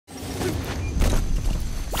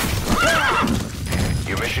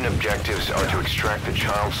Mission objectives are to extract the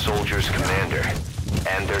child soldier's commander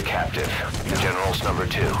and their captive, the General's number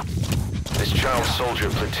 2. This child soldier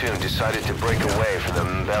platoon decided to break away from the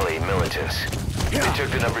Mbeli militants. They took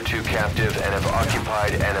the number 2 captive and have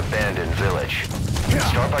occupied an abandoned village.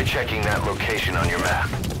 Start by checking that location on your map.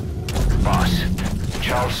 Boss,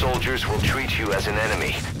 child soldiers will treat you as an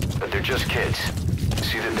enemy, but they're just kids.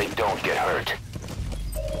 See that they don't get hurt.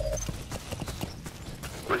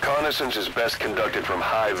 Reconnaissance is best conducted from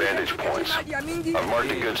high vantage points. I've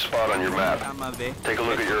marked a good spot on your map. Take a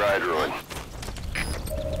look at your eye ruin.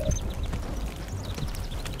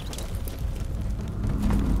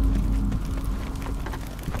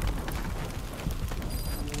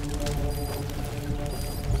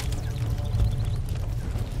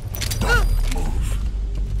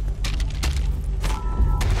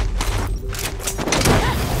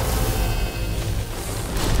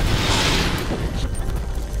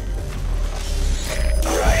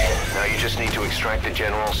 Just need to extract the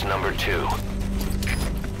General's number 2.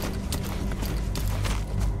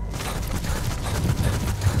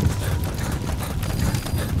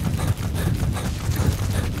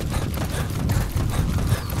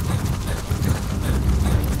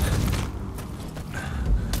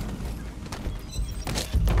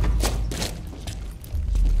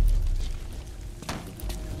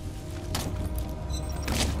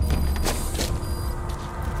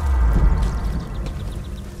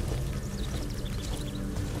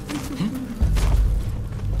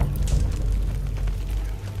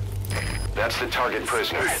 That's the target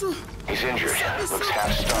prisoner. He's injured. Looks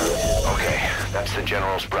half-starved. Okay, that's the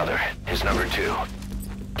General's brother, his number 2.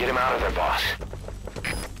 Get him out of there, boss.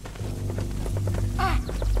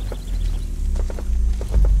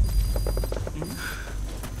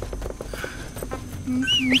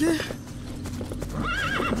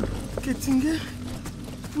 Ketinge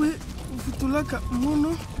we futulaka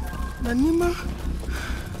mono na nima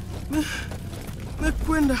me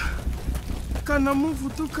kwenda kana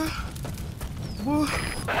mufutuka.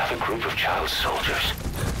 Another group of child soldiers.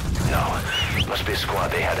 No, must be a squad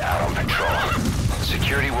they had out on patrol.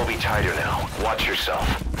 Security will be tighter now. Watch yourself.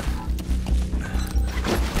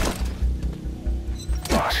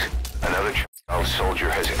 Boss, another child soldier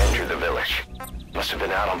has entered the village. Must have been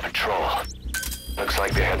out on patrol. Looks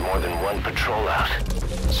like they had more than one patrol out.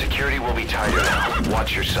 Security will be tighter now.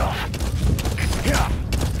 Watch yourself. Yeah.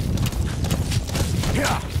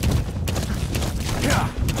 Yeah. Yeah.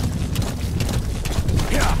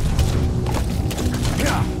 Yeah.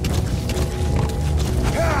 Yeah.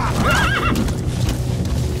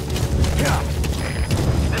 Yeah.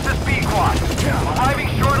 This is B-Quad. Arriving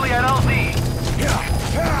shortly at LZ.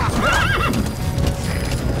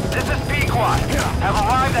 This is B-Quad. Have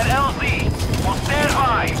arrived at LZ. Will stand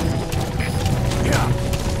by.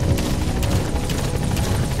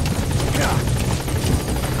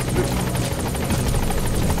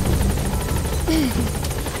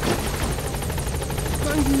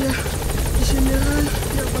 Pangia, General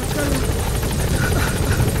Yabakala,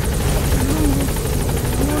 Lungu,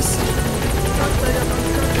 Mosi, Tata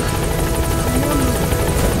Yabakala, Mono,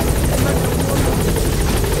 Mono.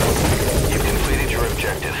 You've completed your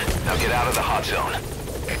objective. Now get out of the hot zone.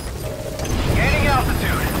 Gaining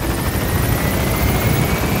altitude.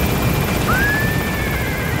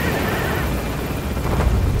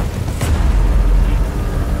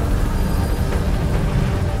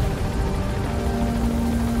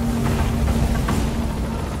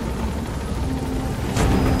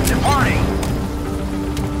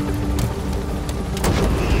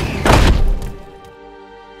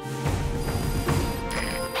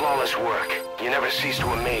 Flawless work. You never cease to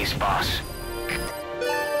amaze, boss.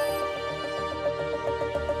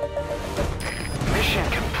 Mission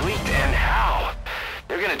complete, and how?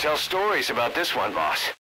 They're gonna tell stories about this one,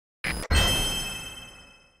 boss.